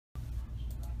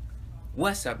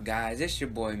What's up, guys? It's your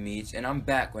boy Meech, and I'm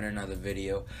back with another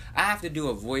video. I have to do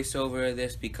a voiceover of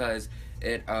this because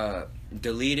it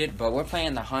deleted, but we're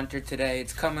playing the Hunter today.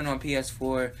 It's coming on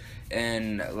PS4,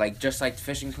 and just like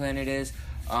Fishing Planet is.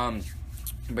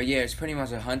 But yeah, it's pretty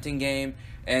much a hunting game.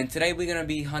 And today we're gonna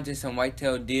be hunting some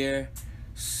white-tailed deer.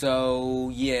 So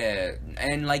yeah,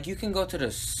 and you can go to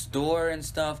the store and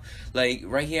stuff. Like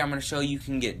right here, I'm gonna show you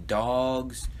can get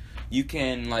dogs. You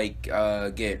can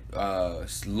get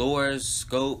lures,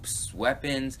 scopes,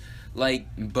 weapons, like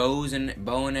bow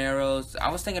and arrows. I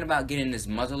was thinking about getting this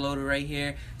muzzleloader right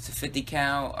here. It's a 50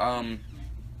 cal.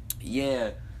 Yeah.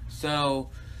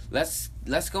 So let's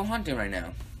go hunting right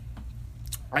now.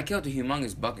 I killed a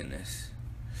humongous buck in this.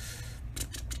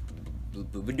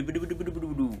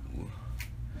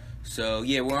 So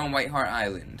yeah, we're on White Heart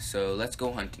Island. So let's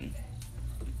go hunting.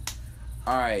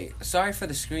 Alright, sorry for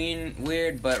the screen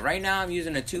weird, but right now I'm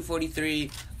using a 243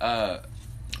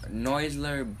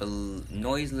 Noisler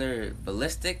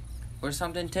Ballistic or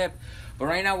something tip. But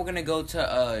right now we're gonna go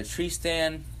to a tree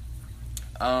stand.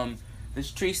 This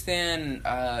tree stand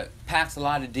packs a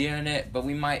lot of deer in it, but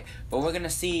we're gonna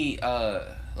see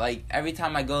every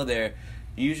time I go there,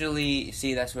 usually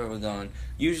that's where we're going.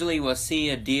 Usually we'll see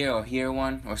a deer or hear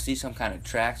one or see some kind of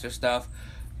tracks or stuff.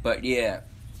 But yeah.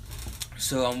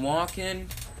 So I'm walking,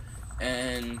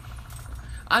 and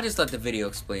I'll just let the video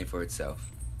explain for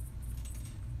itself.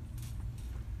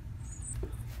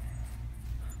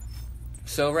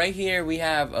 So right here we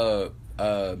have a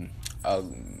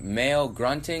male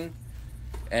grunting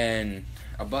and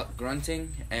a buck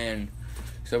grunting, and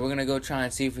so we're gonna go try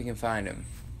and see if we can find him.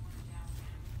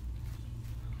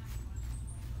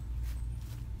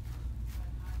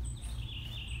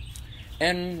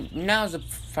 And now's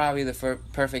probably the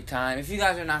perfect time. If you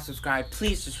guys are not subscribed,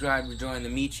 please subscribe to join the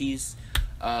Meechies,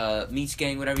 Meech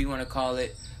Gang, whatever you want to call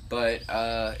it. But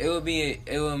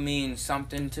it will mean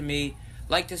something to me.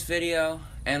 Like this video,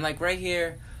 and right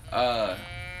here,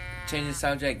 change the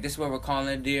subject. This is what we're calling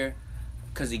a deer,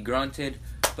 cause he grunted.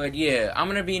 But yeah, I'm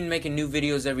gonna be making new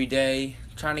videos every day,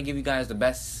 trying to give you guys the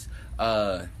best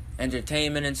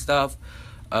entertainment and stuff.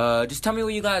 Just tell me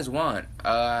what you guys want.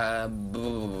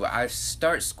 I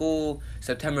start school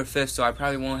September 5th, so I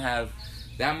probably won't have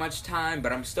that much time,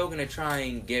 but I'm still gonna try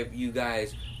and give you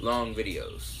guys long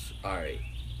videos. Alright.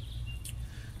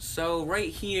 So right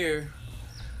here,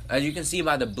 as you can see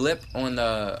by the blip on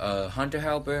the hunter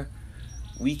helper,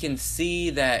 we can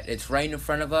see that it's right in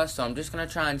front of us, so I'm just gonna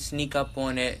try and sneak up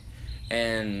on it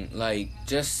and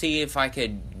just see if I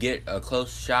could get a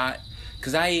close shot.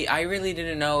 Cause I really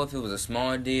didn't know if it was a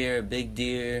small deer, a big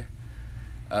deer.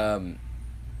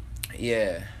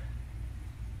 Yeah.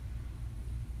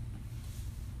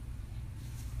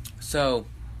 So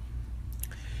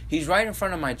he's right in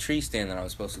front of my tree stand that I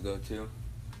was supposed to go to.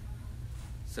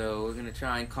 So we're gonna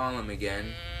try and call him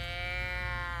again.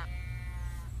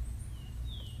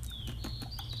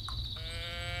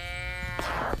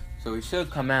 So he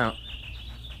should come out.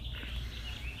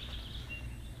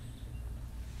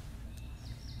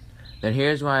 Then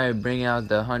here's why I bring out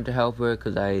the hunter helper,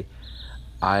 because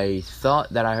I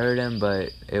thought that I heard him,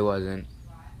 but it wasn't.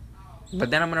 But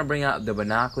then I'm going to bring out the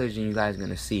binoculars, and you guys are going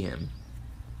to see him.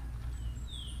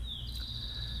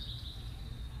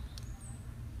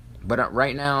 But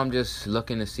right now I'm just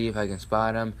looking to see if I can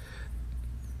spot him.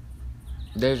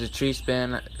 There's a tree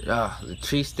stand, the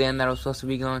tree stand that I was supposed to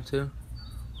be going to.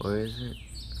 Or is it?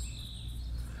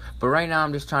 But right now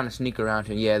I'm just trying to sneak around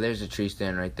him. Yeah, there's a tree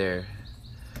stand right there.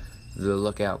 The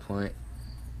lookout point.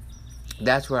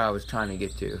 That's where I was trying to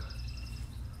get to.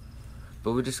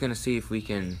 But we're just gonna see if we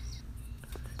can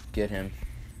get him.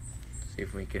 See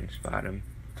if we can spot him.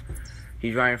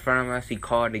 He's right in front of us. He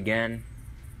called again.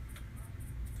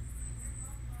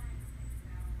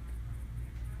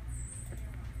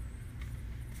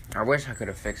 I wish I could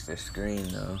have fixed this screen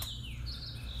though.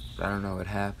 But I don't know what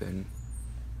happened.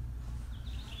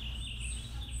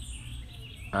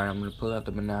 Alright, I'm gonna pull out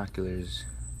the binoculars.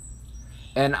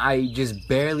 And I just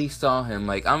barely saw him.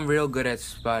 I'm real good at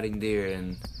spotting deer,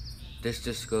 and this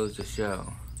just goes to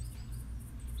show.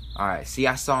 Alright, see,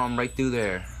 I saw him right through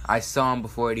there. I saw him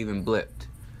before it even blipped.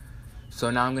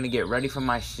 So now I'm going to get ready for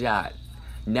my shot.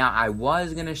 Now, I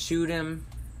was going to shoot him,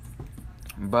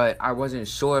 but I wasn't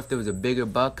sure if there was a bigger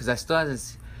buck, because I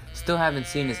still haven't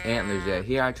seen his antlers yet.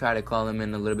 Here, I try to call him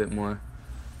in a little bit more.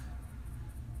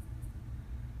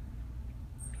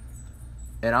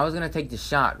 And I was gonna take the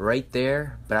shot right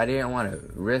there, but I didn't want to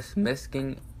risk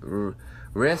missing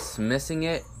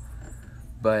it.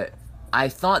 But I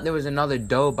thought there was another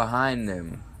doe behind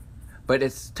them, but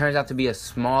it turns out to be a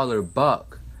smaller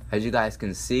buck, as you guys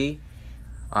can see.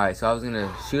 Alright, so I was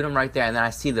gonna shoot him right there, and then I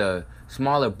see the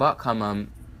smaller buck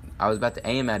come I was about to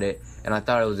aim at it, and I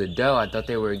thought it was a doe. I thought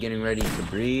they were getting ready to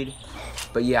breed.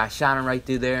 But yeah, I shot him right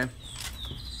through there.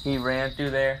 He ran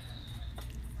through there.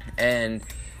 And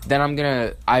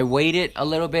then I waited a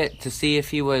little bit to see if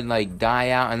he would like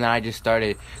die out, and then I just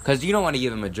started, because you don't want to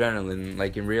give him adrenaline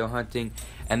like in real hunting.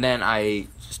 And then I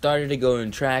started to go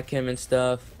and track him and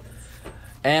stuff.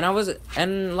 And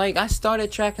I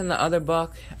started tracking the other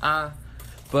buck,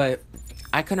 but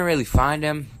I couldn't really find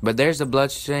him. But there's a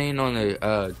blood stain on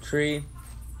the tree,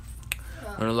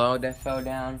 on the log that fell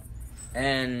down.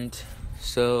 And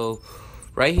so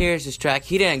right here is his track.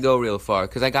 He didn't go real far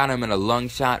because I got him in a lung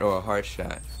shot or a heart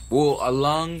shot. Well, a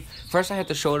lung. First I hit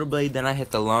the shoulder blade, then I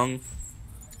hit the lung.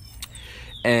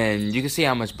 And you can see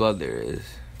how much blood there is.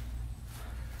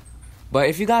 But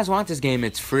if you guys want this game,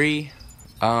 it's free.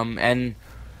 And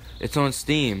it's on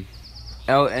Steam.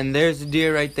 Oh, and there's the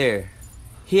deer right there.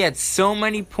 He had so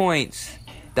many points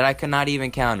that I could not even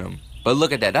count them. But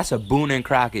look at that. That's a Boone and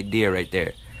Crockett deer right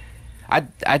there.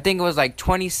 I think it was like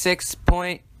 26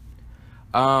 point.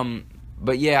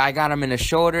 But yeah, I got him in the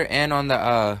shoulder and on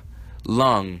the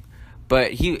lung.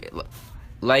 But his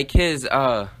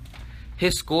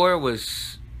score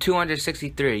was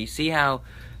 263. You see how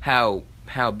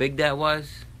big that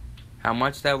was? How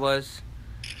much that was?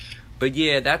 But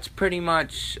yeah, that's pretty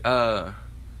much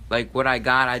like what I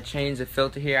got. I changed the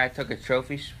filter here. I took a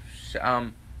trophy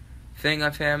thing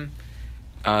of him,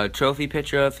 trophy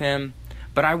picture of him.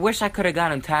 But I wish I could have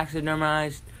got him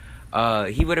taxidermized.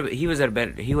 He would have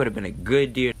been a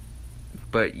good deer.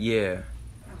 But yeah,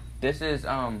 this is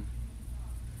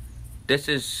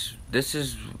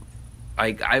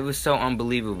like, I was so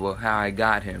unbelievable how I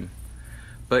got him.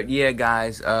 But yeah,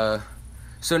 guys, so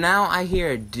now I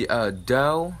hear a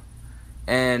doe,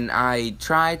 and I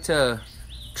tried to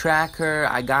track her.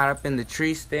 I got up in the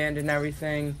tree stand and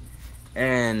everything,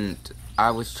 and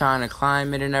I was trying to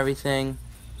climb it and everything.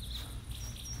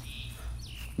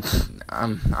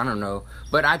 I don't know,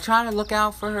 but I tried to look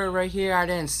out for her right here. I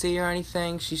didn't see her or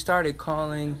anything. She started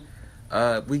calling.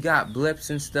 We got blips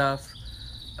and stuff.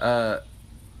 I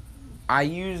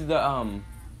used the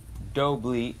doe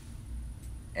bleat,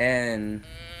 and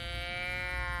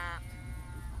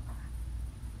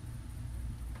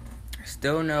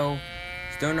still no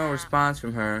response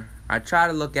from her. I tried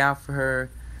to look out for her,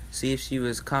 see if she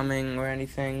was coming or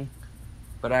anything,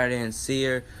 but I didn't see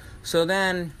her. So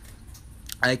then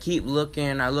I keep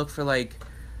looking. I look for like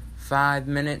 5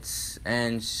 minutes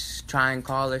and try and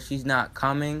call her. She's not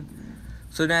coming.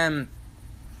 So then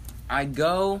I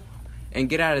go and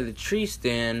get out of the tree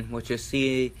stand, which you'll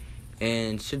see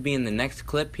and should be in the next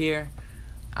clip here.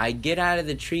 I get out of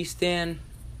the tree stand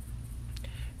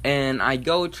and I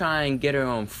go try and get her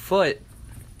on foot,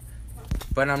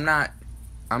 but I'm not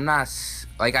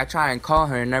like, I try and call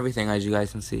her and everything, as you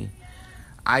guys can see.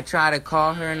 I try to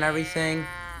call her and everything,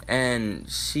 and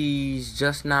she's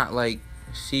just not, like,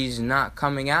 she's not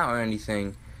coming out or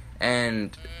anything.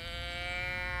 And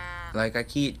like, I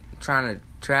keep trying to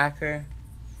track her,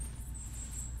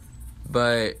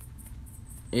 but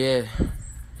yeah,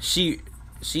 she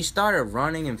started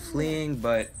running and fleeing,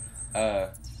 but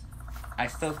I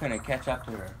still couldn't catch up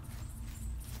to her.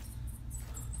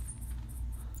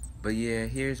 But yeah,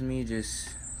 here's me just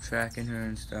tracking her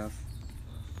and stuff.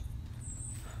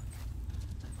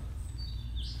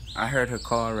 I heard her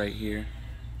call right here.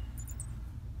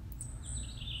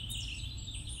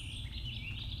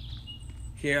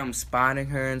 Here I'm spotting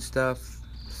her and stuff,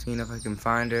 seeing if I can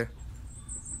find her,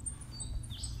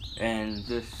 and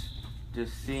just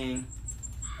seeing.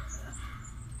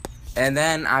 And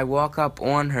then I walk up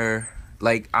on her,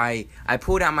 like I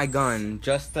pulled out my gun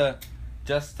just to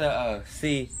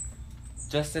see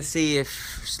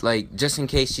if, like, just in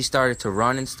case she started to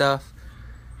run and stuff.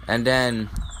 And then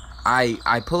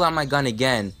I pull out my gun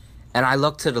again, and I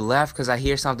look to the left because I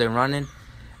hear something running,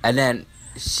 and then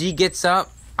she gets up.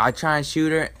 I try and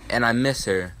shoot her, and I miss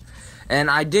her.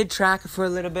 And I did track her for a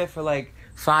little bit, for like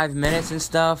 5 minutes and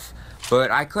stuff,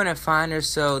 but I couldn't find her.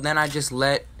 So then I just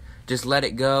let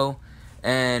it go,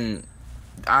 and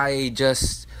I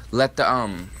just let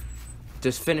the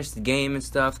just finish the game and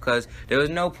stuff, because there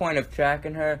was no point of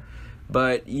tracking her.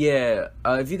 But yeah,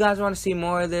 if you guys want to see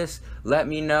more of this, let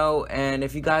me know. And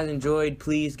if you guys enjoyed,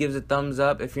 please give us a thumbs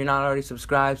up. If you're not already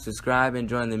subscribed, subscribe and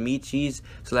join the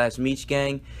Meechies/Meech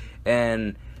Gang.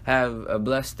 And have a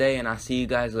blessed day, and I'll see you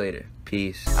guys later.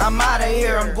 Peace. I'm out of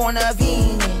here, I'm going to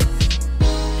Venus.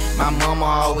 My mama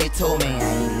always told me I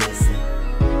ain't listen.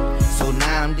 So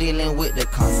now I'm dealing with the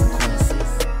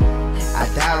consequences. I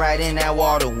die right in that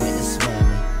water when it's swimming.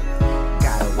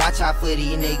 Gotta watch out for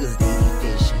these niggas, they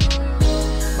be fishing.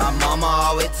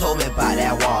 always told me about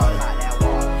that water.